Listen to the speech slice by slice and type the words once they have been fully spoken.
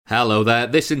Hello there.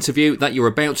 This interview that you're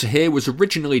about to hear was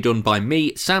originally done by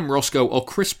me, Sam Roscoe, or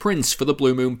Chris Prince for the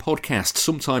Blue Moon podcast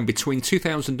sometime between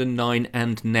 2009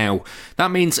 and now.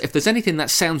 That means if there's anything that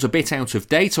sounds a bit out of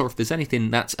date, or if there's anything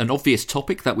that's an obvious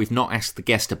topic that we've not asked the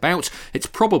guest about, it's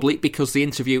probably because the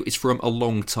interview is from a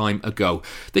long time ago.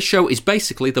 This show is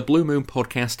basically the Blue Moon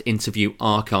podcast interview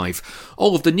archive.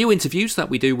 All of the new interviews that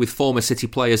we do with former City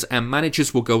players and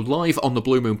managers will go live on the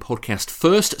Blue Moon podcast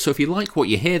first, so if you like what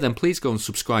you hear, then please go and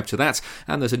subscribe to that,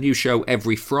 and there's a new show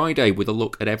every Friday with a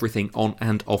look at everything on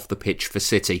and off the pitch for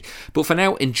City. But for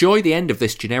now, enjoy the end of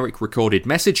this generic recorded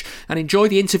message and enjoy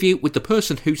the interview with the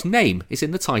person whose name is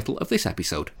in the title of this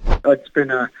episode. I'd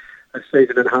spent a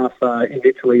season and a half in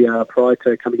Italy prior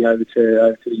to coming over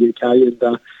to the UK,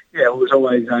 and it was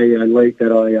always a league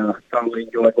that I thoroughly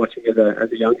enjoyed watching as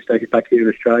a youngster back here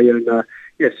in Australia. And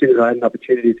as soon as I had an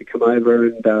opportunity to come over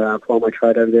and apply my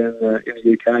trade over there in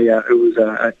the UK, it was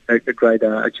a great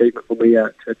achievement for me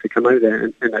to come over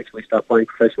there and actually start playing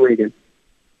professionally again.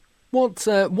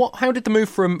 How did the move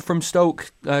from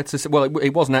Stoke to, well,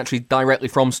 it wasn't actually directly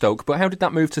from Stoke, but how did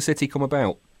that move to City come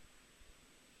about?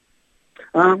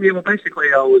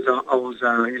 Basically, I was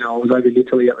over in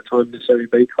Italy at the time in the Serie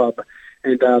B club,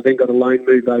 and then got a loan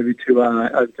move over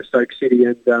to Stoke City,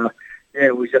 and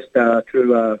it was just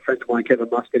through a friend of mine, Kevin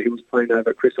Muscat, who was playing over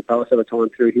at Crystal Palace at the time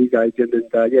through his agent,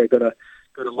 and got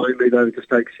a loan move over to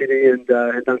Stoke City, and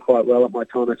done quite well at my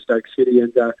time at Stoke City,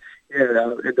 and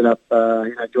ended up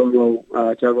Joe Roll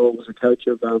was a coach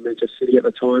of Manchester City at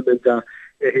the time, and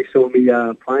he saw me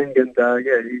playing, and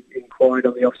he inquired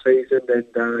on the off season, and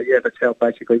that's how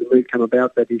basically the move came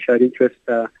about. That he showed interest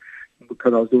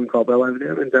because I was doing quite well over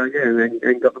there, and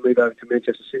got the move over to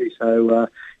Manchester City. So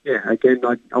again,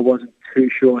 I wasn't too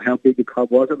sure how big the club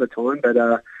was at the time, but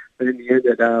in the end,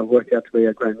 it worked out to be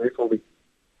a great move for me.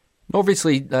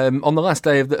 Obviously, on the last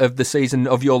day of the season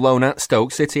of your loan at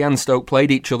Stoke, City and Stoke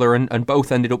played each other and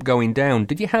both ended up going down.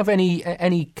 Did you have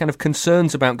any kind of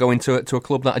concerns about going to a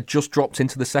club that had just dropped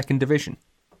into the second division?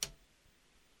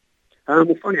 Well,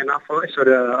 funny enough,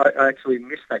 I actually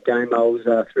missed that game. I was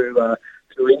through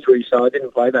injury, so I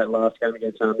didn't play that last game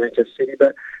against Manchester City.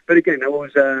 But again, it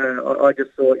was I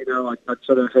just thought, I'd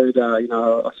sort of heard, I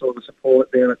saw the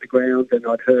support there at the ground, and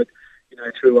I'd heard,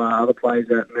 through other players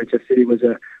that Manchester City was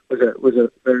a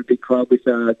very big club with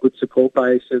a good support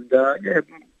base, and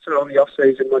sort of on the off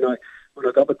season when I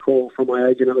got the call from my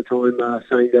agent at the time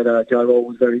saying that Joe Roll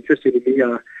was very interested in me,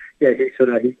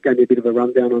 he gave me a bit of a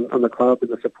rundown on the club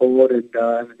and the support and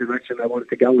the direction they wanted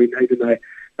to go in, even though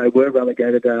they were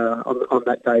relegated on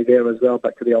that day there as well,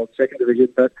 back to the old second division.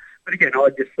 But again, I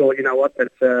just thought,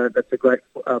 that's a great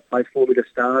place for me to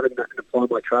start and apply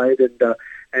my trade.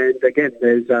 And again,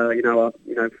 there's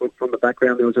from the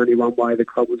background, there was only one way the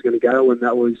club was going to go, and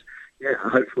that was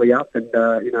hopefully up, and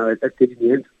it did in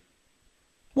the end.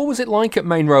 What was it like at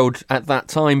Main Road at that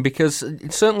time? Because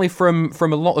certainly from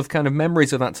a lot of kind of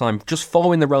memories of that time, just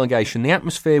following the relegation, the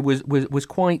atmosphere was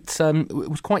quite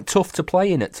tough to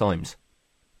play in at times.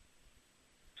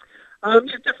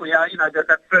 Definitely.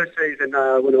 That first season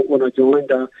when I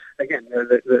joined, again,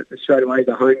 the straight away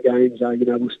the home games,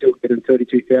 we're still getting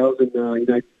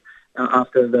 32,000.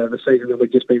 After the season that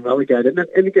we'd just been relegated,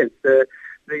 and again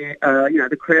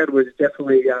the crowd was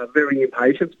definitely very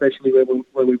impatient, especially when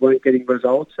we weren't getting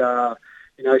results. So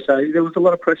there was a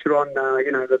lot of pressure on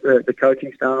the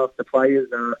coaching staff, the players.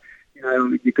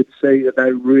 You could see that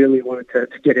they really wanted to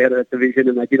get out of that division,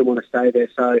 and they didn't want to stay there.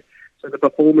 So the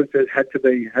performances had to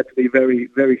be very,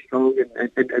 very strong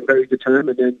and very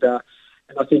determined, and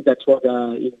I think that's what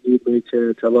endeared me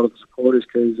to a lot of the supporters,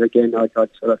 because again I'd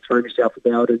sort of throw myself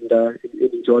about and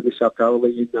enjoyed myself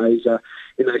thoroughly in those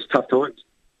tough times.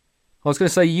 I was going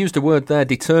to say, you used a word there,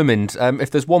 determined.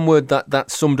 If there's one word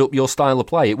that summed up your style of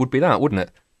play, it would be that, wouldn't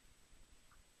it?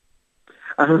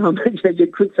 You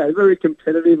could say very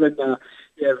competitive and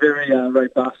very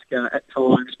robust at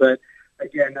times, but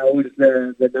again, it was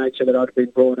the nature that I'd been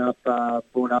brought up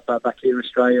back here in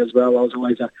Australia as well. I was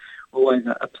always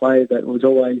a player that was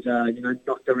always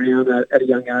knocked around at a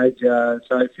young age.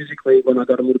 So physically, when I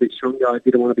got a little bit stronger, I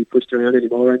didn't want to be pushed around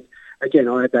anymore. And again,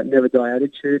 I had that never die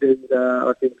attitude, and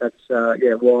I think that's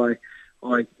why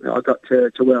I got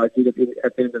to where I did at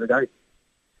the end of the day.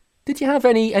 Did you have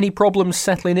any problems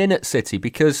settling in at City?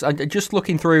 Because just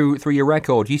looking through your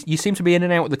record, you seem to be in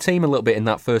and out of the team a little bit in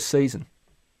that first season.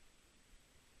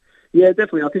 Yeah,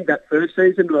 definitely. I think that first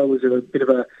season was a bit of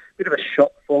a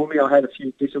shock for me. I had a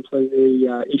few disciplinary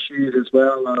issues as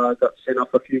well. I got sent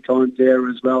off a few times there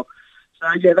as well. So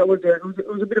yeah, it was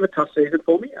a bit of a tough season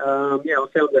for me. I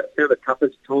found it tough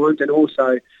at times, and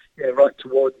also right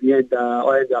towards the end,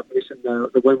 I ended up missing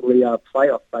the Wembley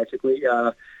playoff, basically.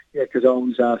 Because I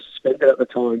was suspended at the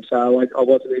time, so I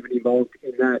wasn't even involved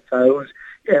in that. So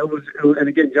it was, and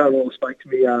again, Joe Roll spoke to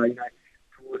me,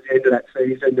 towards the end of that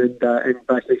season, and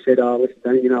basically said, "Oh, listen,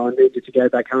 Danny, I need you to go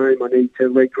back home. I need to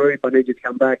regroup. I need you to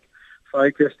come back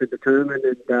focused and determined,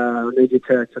 and I need you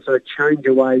to sort of change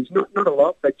your ways. Not a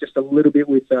lot, but just a little bit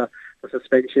with the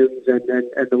suspensions and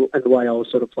the way I was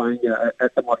sort of playing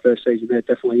at my first season there,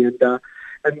 definitely. And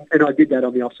I did that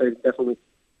on the off season, definitely."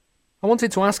 I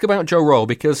wanted to ask about Joe Roll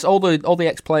because all the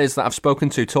ex-players that I've spoken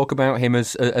to talk about him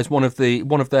as one of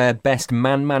their best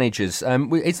man managers.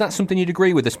 Is that something you'd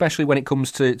agree with, especially when it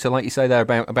comes to like you say there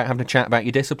about having a chat about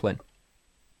your discipline?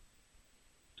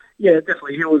 Yeah,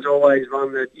 definitely. He was always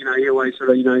one that he always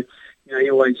sort of he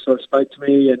always sort of spoke to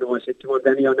me and always said, "Come on,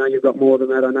 Danny, I know you've got more than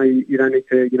that. I know you don't need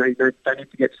to you don't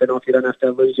need to get sent off. You don't have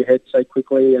to lose your head so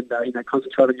quickly, and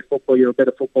concentrate on your football. You're a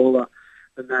better footballer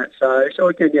than that." So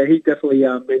again, he definitely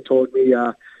mentored me,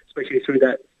 especially through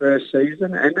that first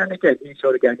season. And then again, he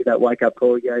sort of gave me that wake up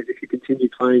call. He goes, "If you continue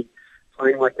playing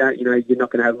like that, you're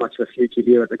not going to have much of a future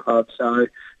here at the club." So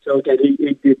again,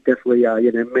 he did definitely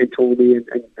mentor me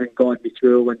and guide me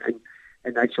through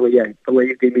and actually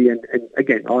believed in me. And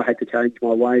again, I had to change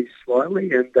my ways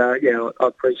slightly. And I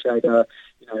appreciate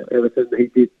everything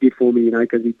that he did for me.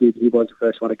 Because he was the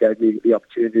first one that gave me the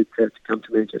opportunity to come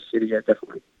to Manchester City. Yeah,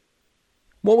 definitely.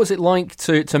 What was it like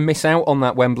to miss out on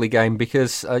that Wembley game?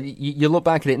 Because you look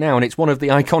back at it now and it's one of the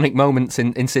iconic moments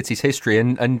in City's history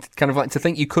and kind of like to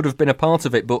think you could have been a part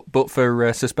of it but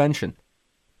for suspension.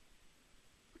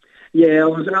 Yeah, I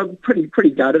was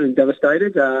pretty gutted and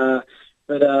devastated.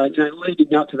 But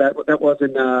leading up to that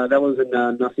wasn't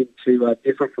nothing too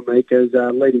different for me because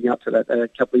leading up to that, a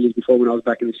couple of years before when I was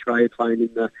back in Australia playing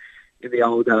in the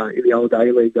old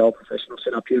A-League, the old professional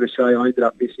set up here in Australia, I ended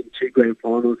up missing 2 grand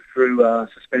finals through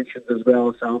suspensions as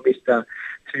well. So I missed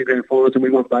 2 grand finals and we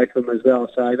won both of them as well.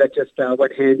 So that just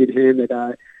went hand in hand.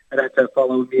 That had to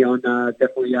follow me on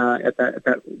definitely at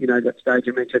that stage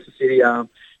in Manchester City.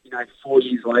 4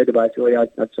 years later, basically, I'd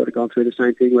sort of gone through the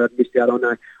same thing where I'd missed out on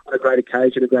a great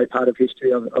occasion, a great part of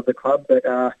history of the club. But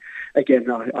again,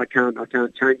 I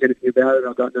can't change anything about it.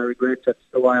 I've got no regrets. That's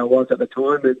the way I was at the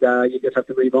time, and you just have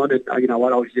to move on. And you know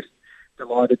what, I was just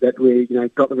delighted that we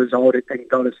got the result and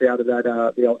got us out of that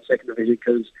the old second division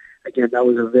because again, that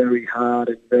was a very hard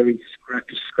and very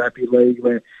scrappy league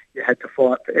where you had to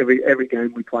fight for every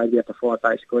game we played. We had to fight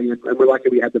basically, and we're lucky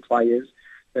we had the players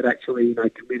that actually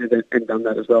committed and done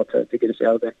that as well to get us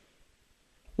out of there.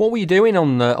 What were you doing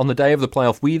on the day of the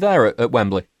playoff? Were you there at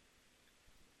Wembley?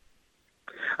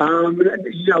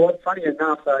 Funny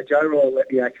enough, Joe Roll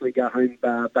let me actually go home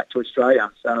back to Australia.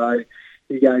 So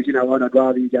he goes, I'd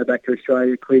rather you go back to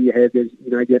Australia, clear your head. There's,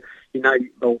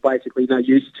 basically no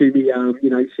use to me,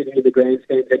 sitting in the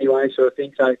grandstands anyway, sort of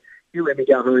thing. So he let me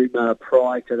go home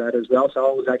prior to that as well. So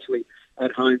I was actually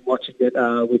at home watching it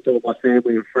with all my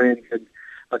family and friends, and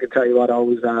I can tell you what, I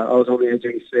was on the edge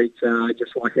of my seat,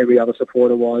 just like every other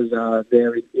supporter was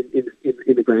there in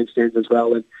the grandstands as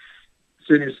well. And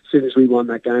as soon as we won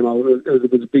that game, it was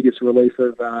the biggest relief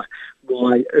of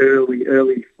my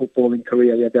early footballing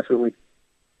career. Yeah, definitely.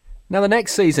 Now the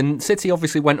next season, City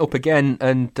obviously went up again,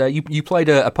 and you played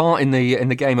a part in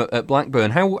the game at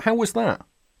Blackburn. How was that?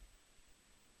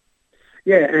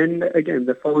 Yeah, and again,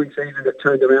 the following season it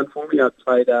turned around for me. I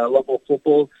played a lot more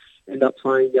football. Ended up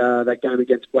playing that game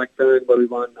against Blackburn where we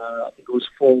won, I think it was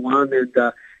 4-1,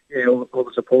 and all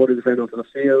the supporters went onto the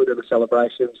field and the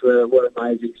celebrations were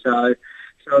amazing. So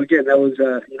again, that was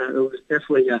it was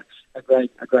definitely a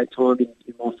great time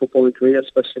in my footballing career,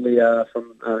 especially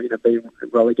from being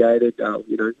relegated, or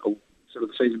sort of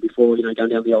the season before, going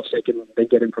down the old second, and then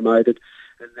getting promoted,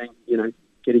 and then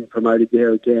getting promoted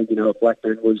there again, at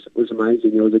Blackburn was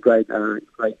amazing. It was a great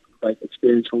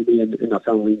experience for me, and I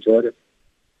thoroughly enjoyed it.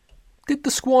 Did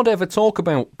the squad ever talk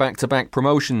about back-to-back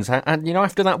promotions? And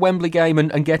after that Wembley game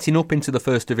and getting up into the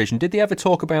First Division, did they ever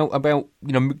talk about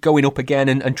going up again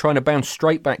and trying to bounce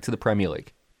straight back to the Premier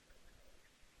League?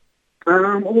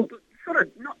 Well, sort of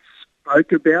not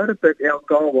spoke about it, but our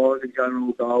goal was, and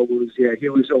general goal was, he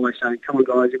was always saying, "Come on,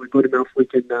 guys, if we're good enough, we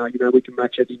can, we can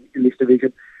match it in this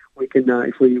division. We can,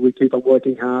 if we keep on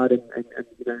working hard and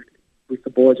with the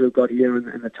boys we've got here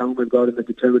and the talent we've got and the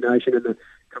determination and the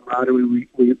camaraderie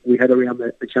we had around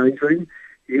the change room."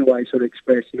 He always sort of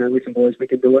expressed, listen boys, we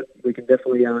can do it. We can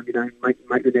definitely,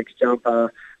 make the next jump. As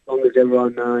long as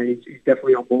everyone is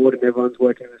definitely on board and everyone's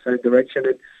working in the same direction.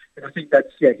 And I think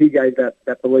that's, he gave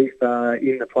that belief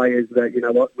in the players that,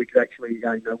 we could actually,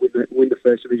 win the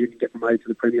First Division and get promoted to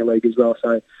the Premier League as well.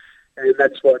 So and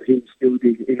that's what he instilled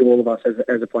in all of us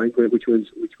as a playing group, which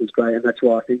was great, and that's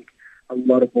why I think a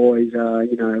lot of boys,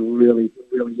 really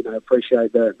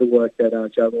appreciate the work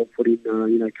that Joe Wall put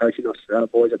in, coaching us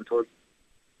boys at the time.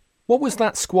 What was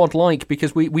that squad like?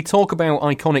 Because we talk about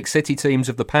iconic City teams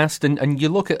of the past, and you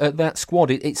look at that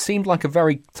squad, it seemed like a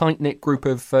very tight-knit group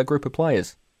of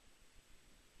players.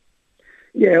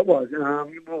 Yeah, it was. We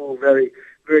were all very,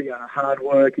 very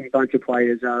hard-working bunch of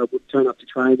players. Would turn up to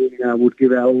training, would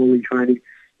give our all in training,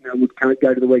 would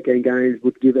go to the weekend games,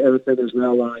 would give everything as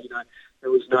well. There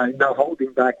was no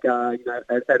holding back,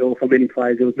 at all from any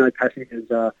players. There was no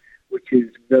passengers, which is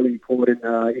very important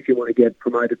if you want to get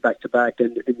promoted back to back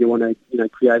and you want to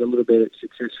create a little bit of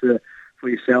success for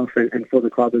yourself and for the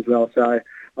club as well. So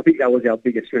I think that was our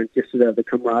biggest strength, just the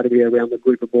camaraderie around the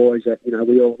group of boys. That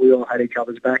we all had each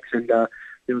other's backs, and there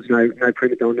was no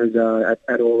prima donnas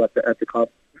at all at the club.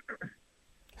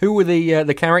 Who were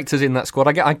the characters in that squad?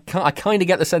 I kind of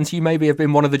get the sense you maybe have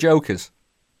been one of the jokers.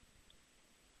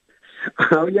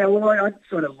 Yeah, well, I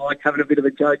sort of like having a bit of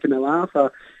a joke and a laugh. I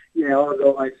was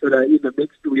always sort of in the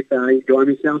mix with enjoying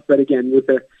myself. But again, with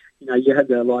the, you had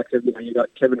the likes of, you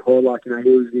got Kevin Horlock,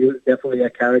 he was definitely a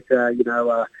character.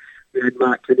 We had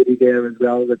Mark Kennedy there as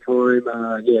well at the time.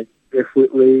 Jeff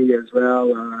Whitley as well.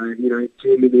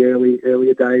 Jim in the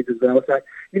earlier days as well. So,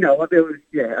 there was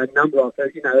a number of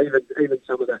even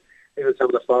some of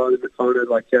the foreigners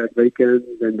like Jared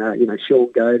Beacons and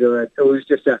Sean Goder. It was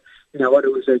just it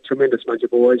was a tremendous bunch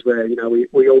of boys where,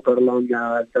 we all got along.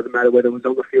 Doesn't matter whether it was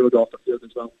on the field or off the field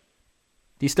as well.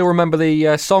 Do you still remember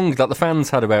the song that the fans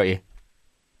had about you?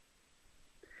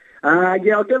 I'll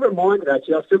get reminded,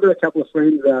 actually. I've still got a couple of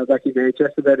friends back in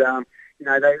Manchester that, I've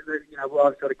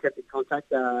sort of kept in contact,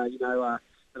 that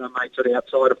I made sort of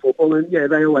outside of football. And,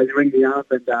 they always ring me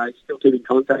up and still keep in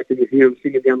contact, and you hear them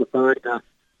singing down the phone,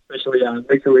 especially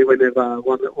recently when they've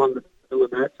won the title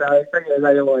and that. So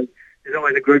there's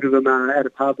always a group of them at a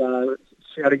pub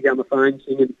shouting down the phone,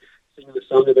 singing the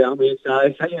song about me. So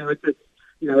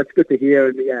it's good to hear,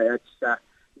 and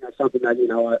it's something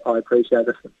that I appreciate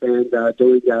the fans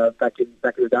doing back in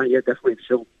the day. Yeah, definitely for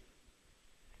sure.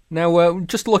 Now,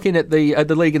 just looking at the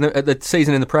league and at the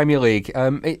season in the Premier League,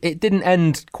 it didn't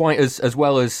end quite as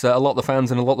well as a lot of the fans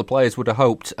and a lot of the players would have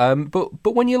hoped.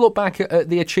 But when you look back at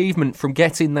the achievement from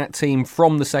getting that team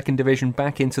from the second division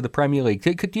back into the Premier League,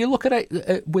 could you look at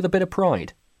it with a bit of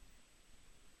pride?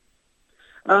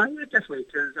 Yeah, definitely,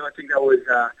 because I think that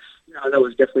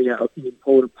was definitely an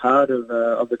important part of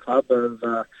the club, of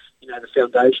the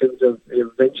foundations of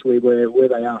eventually where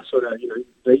they are sort of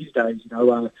these days.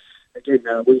 Again,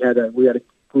 we had a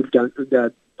good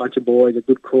bunch of boys, a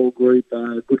good core group,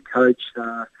 a good coach,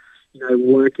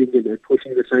 working and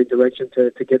pushing in the same direction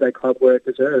to get that club where it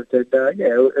deserved. And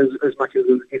as much as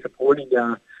it was disappointing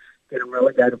getting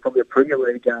relegated from the Premier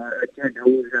League, again,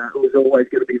 it was always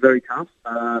going to be very tough.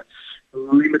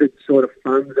 Limited sort of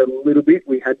funds a little bit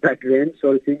we had back then,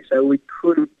 sort of thing. So we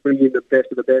couldn't bring in the best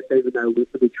of the best, even though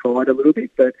we tried a little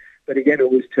bit. But again,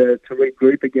 it was to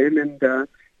regroup again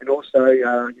and also,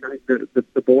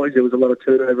 the boys, there was a lot of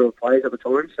turnover of players at the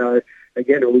time. So,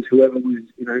 again, it was whoever was,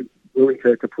 willing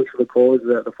to push for the cause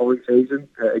the following season.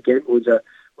 Again, was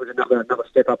another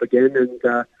step up again.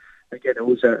 And, again, it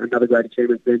was another great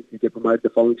achievement then to get promoted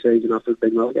the following season after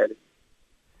being relegated.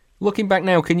 Looking back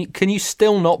now, can you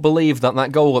still not believe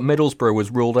that goal at Middlesbrough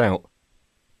was ruled out?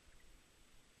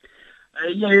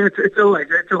 It's always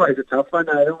a tough one.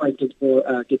 It always gets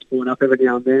brought up every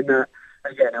now and then.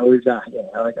 Again, I was, I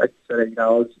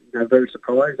was very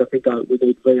surprised. I think we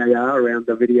need VAR around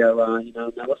the video,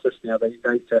 analysis now these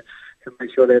days to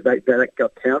make sure that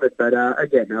got counted. But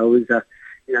again, I was,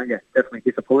 definitely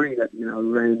disappointing that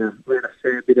ran a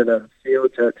fair bit of the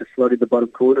field to slot in the bottom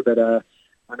corner. But I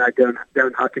know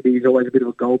Darren Huckabee is always a bit of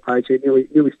a goal poacher.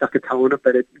 Nearly stuck a toe on it,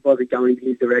 but it wasn't going in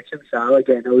his direction. So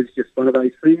again, it was just one of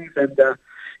those things. And I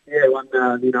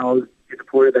was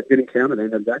disappointed that didn't count at the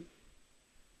end of the day.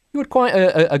 You had quite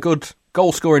a good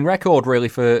goal-scoring record, really,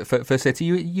 for City.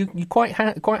 You quite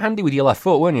handy with your left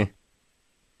foot, weren't you?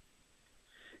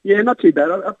 Yeah, not too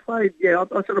bad. I played. Yeah, I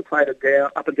sort of played it down,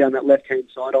 up and down that left-hand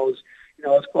side. I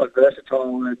was quite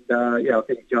versatile, and I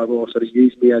think Joe Wall sort of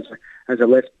used me as a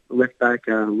left back,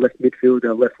 left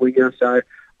midfielder, left winger. So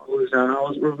I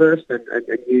was reversed and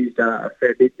used a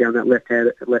fair bit down that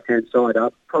left-hand side.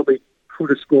 I probably could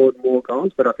have scored more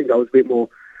goals, but I think I was a bit more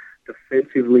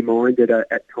defensively minded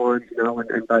at times,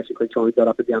 and basically trying to get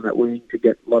up and down that wing to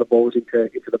get a lot of balls into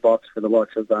the box for the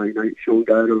likes of Sean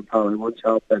Goder and Paulo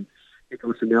Wanchop and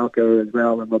Nicholas Anelka as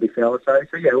well, and Robbie Fowler. So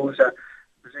yeah, it was a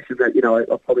position that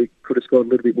I probably could have scored a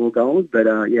little bit more goals, but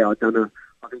I'd done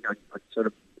I think I sort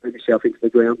of put myself into the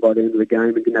ground by the end of the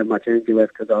game and didn't have much energy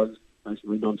left because I was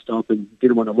basically non-stop and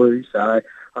didn't want to lose. So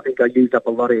I think I used up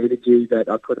a lot of energy that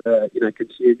I could have,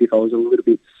 consumed if I was a little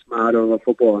bit smarter of a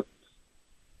footballer.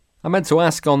 I meant to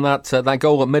ask on that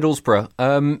goal at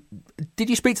Middlesbrough. Did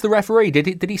you speak to the referee?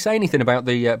 Did he say anything about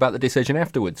the decision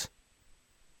afterwards?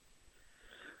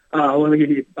 Well,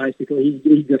 he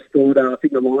just thought, I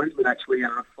think the linesman actually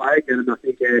flagged it, and I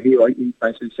think he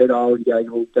basically said, well,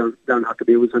 don't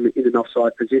Huckabee was in an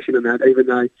offside position and that, even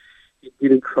though he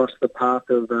didn't cross the path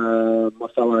of my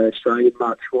fellow Australian,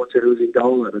 Mark Schwarzer, who was in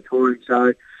goal at the time.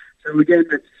 So again,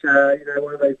 it's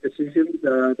one of those decisions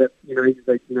that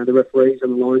the referees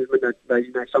and the linesmen that they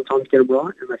sometimes get them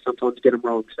right and they sometimes get them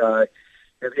wrong. So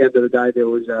at the end of the day, there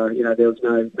was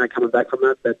no coming back from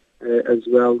that. But as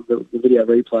well, the video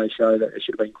replay showed that it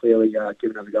should have been clearly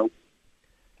given as a goal.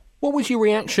 What was your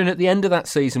reaction at the end of that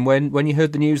season when you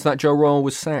heard the news that Joe Royle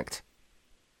was sacked?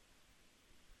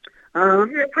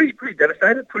 Pretty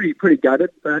devastated, pretty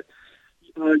gutted, but.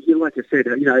 Like I said,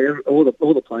 all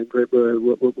the playing group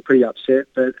were pretty upset.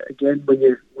 But again, when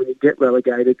you get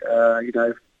relegated,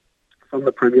 from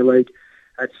the Premier League,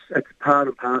 it's part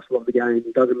and parcel of the game.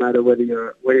 It doesn't matter whether you're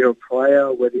a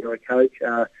player, whether you're a coach.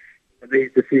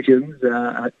 These decisions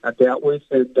are dealt with,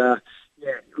 and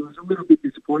it was a little bit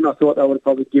disappointing. I thought they would have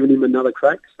probably given him another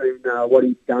crack, seeing what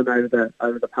he's done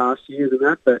over the past years and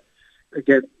that. But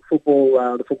again,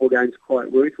 the football game's quite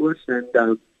ruthless,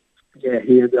 and.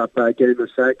 He ended up getting the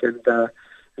sack, and a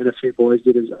few boys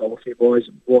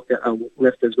walked out,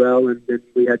 left as well, and then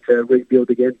we had to rebuild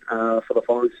again for the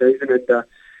following season. And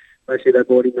basically, they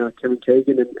brought in Kevin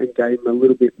Keegan and gave him a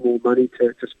little bit more money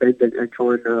to spend and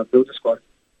try and build a squad.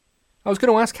 I was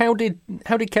going to ask, how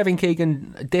did Kevin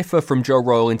Keegan differ from Joe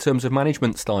Royle in terms of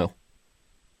management style?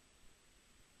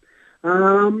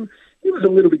 He was a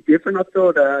little bit different. I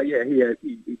thought,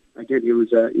 he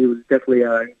was definitely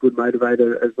a good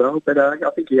motivator as well. But I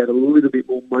think he had a little bit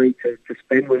more money to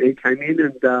spend when he came in,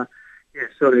 and I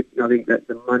think that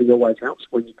the money always helps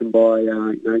when you can buy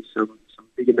some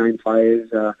bigger name players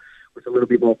with a little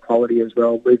bit more quality as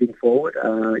well moving forward.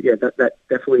 That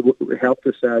definitely helped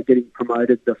us getting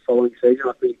promoted the following season.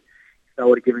 I think if they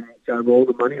would have given Joe Royle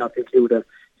the money, I think he would have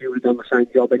done the same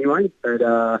job anyway. But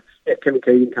Kevin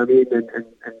Keegan come in and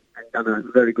done a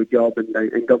very good job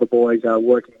and got the boys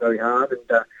working very hard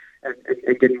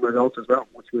and getting results as well,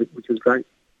 which was great.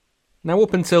 Now,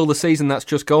 up until the season that's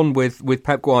just gone with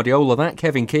Pep Guardiola, that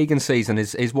Kevin Keegan season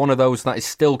is one of those that is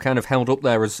still kind of held up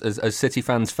there as City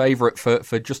fans' favourite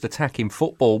for just attacking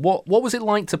football. What was it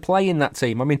like to play in that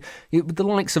team? I mean, the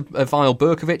likes of Vile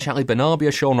Berkovic, Ali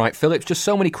Benarbia, Sean Wright-Phillips, just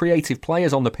so many creative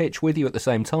players on the pitch with you at the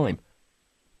same time.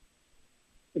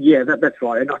 Yeah, that's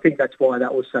right, and I think that's why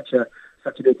that was such an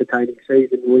entertaining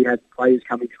season. We had players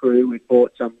coming through. We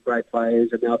bought some great players,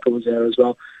 and Malcolm was there as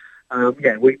well.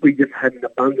 We just had an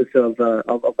abundance of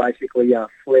basically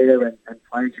flair and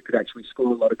players who could actually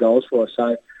score a lot of goals for us.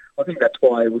 So I think that's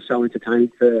why it was so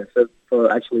entertaining for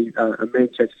actually a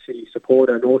Manchester City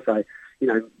supporter, and also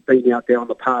being out there on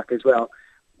the park as well.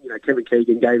 Kevin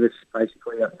Keegan gave us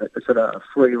basically a sort of a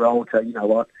free roll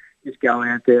to just go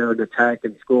out there and attack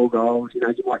and score goals. You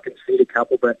might concede a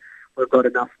couple, but we've got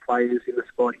enough players in the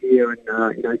squad here and,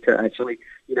 to actually,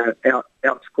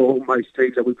 outscore most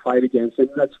teams that we played against. And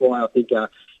that's why I think,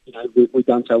 we've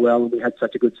done so well and we had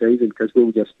such a good season because we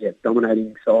were just,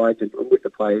 dominating sides and with the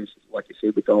players, like you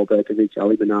said, with Berkovic,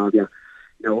 Ali Benarbia,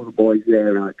 all the boys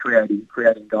there creating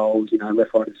goals,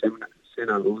 left, right and centre.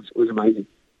 It was amazing.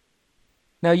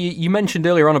 Now, you mentioned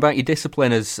earlier on about your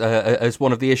discipline as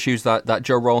one of the issues that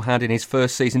Joe Royle had in his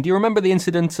first season. Do you remember the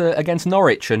incident against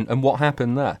Norwich and what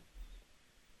happened there?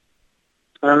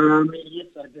 Yes,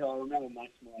 I do. I remember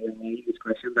most of my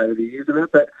indiscretions over the years of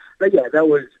that. But that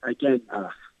was, again,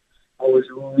 I was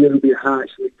a little bit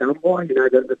harshly done by.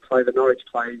 The Norwich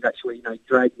players actually,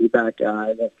 dragged me back,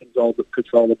 they control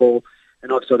the ball,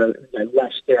 and I've sort of,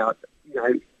 lashed out.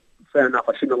 Fair enough,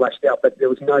 I shouldn't have lashed out, but there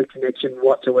was no connection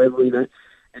whatsoever,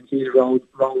 and he's rolling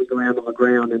around on the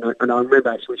ground. And I remember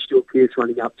actually Stuart Pearce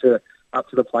running up to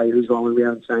the player who's rolling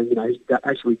around and saying, he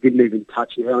actually didn't even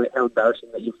touch you. How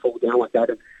embarrassing that you fall down like that.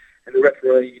 And the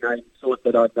referee, thought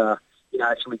that I'd,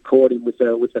 actually caught him with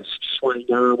a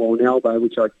swaying arm or an elbow,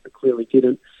 which I clearly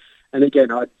didn't. And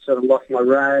again, I sort of lost my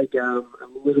rag a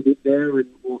little bit there and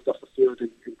walked off the field and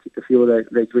kicked a few of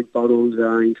their drink bottles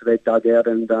into their dugout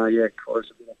and,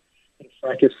 caused a bit of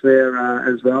fracas there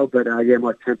as well. But,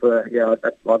 my temper,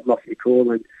 I'd lost my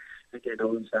cool and, again, it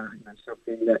was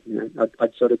something that,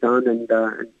 I'd sort of done and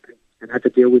had to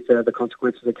deal with the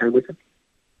consequences that came with it.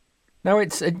 Now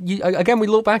it's again. We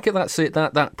look back at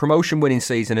that promotion-winning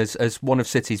season as one of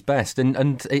City's best,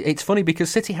 and it's funny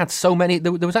because City had so many.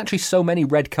 There was actually so many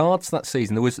red cards that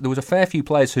season. There was a fair few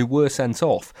players who were sent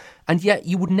off, and yet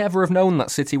you would never have known that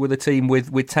City were the team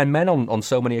with 10 men on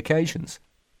so many occasions.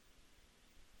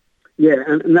 Yeah,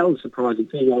 and that was a surprising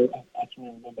thing. I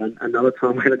actually remember another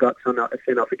time when I got sent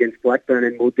off against Blackburn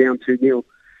and we were down 2-0,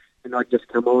 and I'd just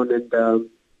come on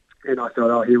and I thought,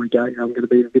 oh, here we go. I'm going to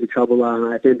be in a bit of trouble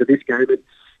at the end of this game.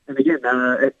 And again,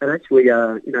 it actually,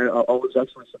 I was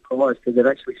actually surprised because it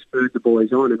actually spurred the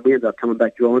boys on, and we ended up coming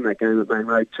back drawing that game at Main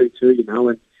Road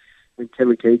 2-2, and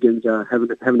Kevin Keegan's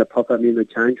having to pop at me in the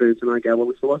change rooms, and I go,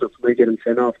 well, if it wasn't for me getting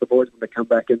sent off, the boys would have come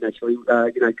back and actually,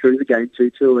 drew the game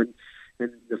 2-2, and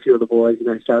a few of the boys,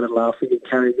 started laughing and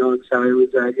carrying on. So it was,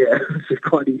 it was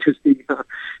quite interesting,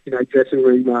 dressing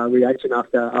room reaction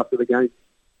after the game.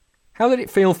 How did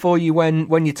it feel for you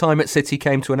when your time at City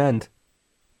came to an end?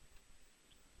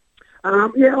 I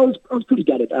was pretty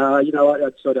gutted.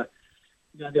 I'd sort of,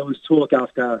 there was talk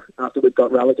after we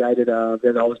got relegated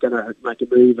that I was going to make a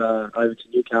move over to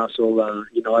Newcastle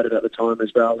United at the time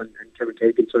as well, and Kevin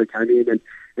Keegan sort of came in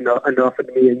and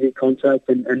offered me a new contract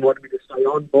and wanted me to stay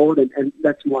on board, and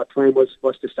that's my plan was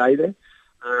to stay there.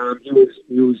 He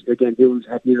was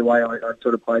happy the way I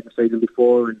sort of played the season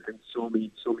before and saw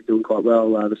me doing quite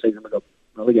well the season we got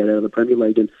relegated out of the Premier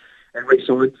League and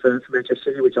re-signed for Manchester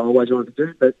City, which I always wanted to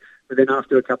do. But then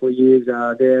after a couple of years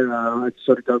there, I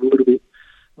sort of got a little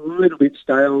bit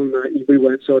stale. And, we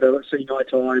weren't sort of seeing eye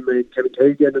to eye, me and Kevin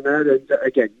Keegan and that. And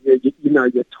again,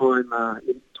 your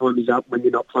time is up when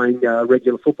you're not playing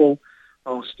regular football.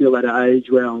 I was still at an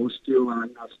age where I was still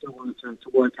wanted to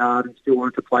work hard and still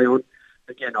wanted to play on.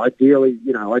 Again, ideally,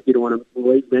 I didn't want to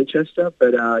leave Manchester,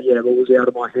 but it was out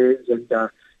of my hands, and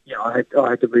I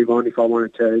had to move on if I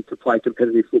wanted to play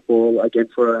competitive football again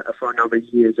for a number of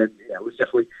years, and it was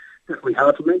definitely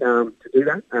hard for me to do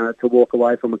that, to walk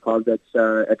away from a club that's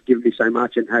had given me so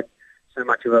much and had so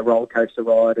much of a roller coaster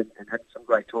ride and had some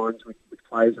great times with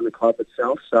players in the club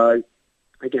itself. So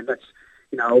again, that's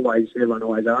everyone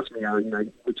always asks me,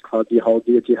 which club do you hold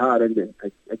dear to your heart, and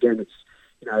again, it's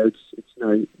no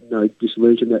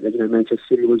disillusion that Manchester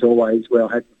City was always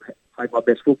had played my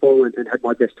best football and had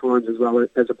my best times as well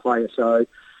as a player. So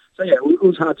it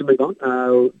was hard to move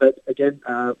on. But again,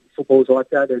 football's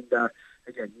like that, and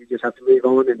again, you just have to move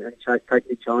on and take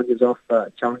new challenges on,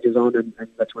 and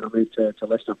that's when I moved to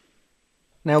Leicester.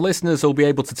 Now, listeners will be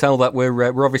able to tell that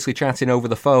we're obviously chatting over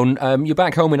the phone. You're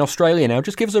back home in Australia now.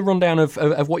 Just give us a rundown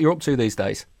of what you're up to these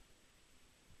days.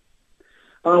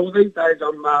 Well, these days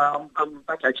I'm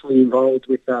back actually involved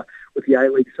with the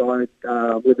A-League side,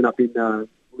 living up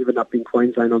in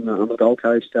Queensland on the Gold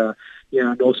Coast,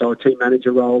 and also a team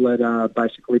manager role at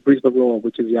basically Brisbane Roar,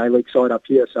 which is the A-League side up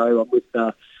here. So I'm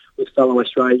with fellow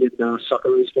Australian former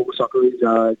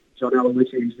Socceroos, John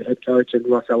Aloisi, who's the head coach, and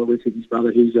Ross Aloisi, his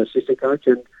brother, who's the assistant coach,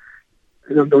 and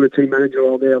I'm doing a team manager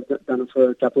role there. I've done it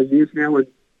for a couple of years now, and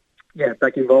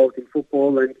back involved in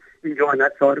football and enjoying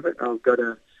that side of it. I've got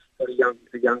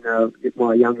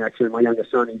my younger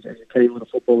son, he's a keen little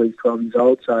football. He's 12 years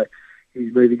old, so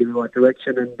he's moving in the right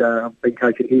direction. And I've been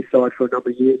coaching his side for a number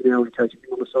of years now, and coaching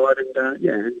him on the side.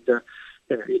 And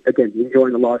again,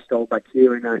 enjoying the lifestyle back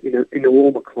here in a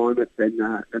warmer climate than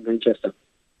Manchester.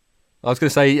 I was going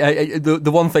to say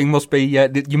the one thing must be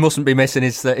you mustn't be missing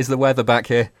is the weather back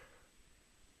here.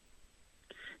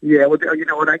 Yeah, well,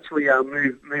 I actually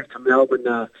moved to Melbourne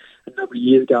a number of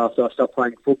years ago after I stopped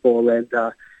playing football, and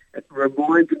it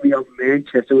reminded me of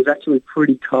Manchester. It was actually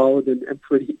pretty cold and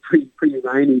pretty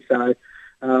rainy, so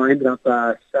I ended up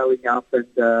sailing up and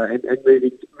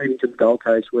moving to the Gold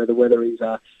Coast, where the weather is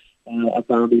a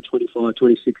balmy 25,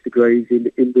 26 degrees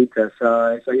in winter.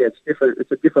 So it's different.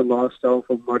 It's a different lifestyle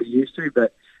from what I'm used to,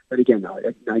 but again, no,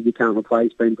 you can't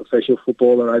replace being a professional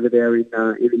footballer over there in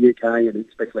the UK, and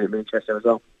especially in Manchester as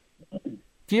well.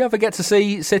 Do you ever get to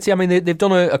see City? I mean, they've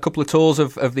done a couple of tours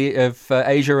of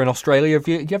Asia and Australia.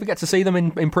 Do you ever get to see them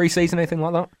in pre-season, anything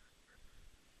like that?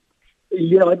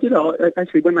 Yeah, I did.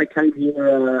 Actually, when they came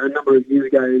here a number of years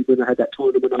ago, when they had that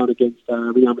tournament on against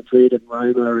Real Madrid and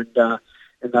Roma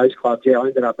and those clubs, I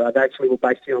ended up. They actually were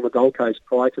based here on the Gold Coast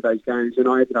prior to those games, and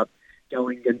I ended up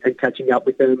going and catching up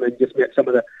with them and just met some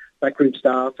of the backroom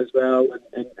staff as well,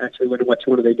 and actually went and watched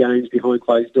one of their games behind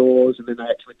closed doors, and then they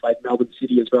actually played Melbourne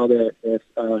City as well, their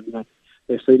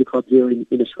feeder club here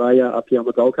in Australia, up here on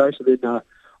the Gold Coast. And then I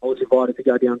was invited to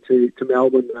go down to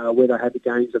Melbourne where they had the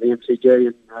games at the MCG,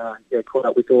 and caught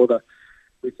up with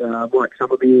Mike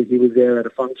Summerby. He was there at a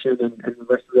function, and the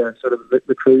rest of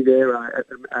the crew there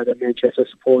at a Manchester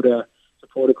supporter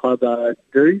supporter club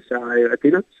do, so at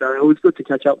dinner. So it was good to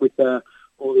catch up with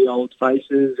all the old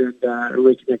faces and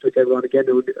reconnect with everyone again.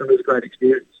 It was a great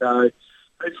experience. So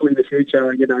hopefully in the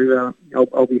future,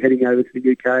 I'll be heading over to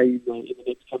the UK in the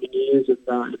next coming years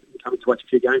and coming to watch a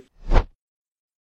few games.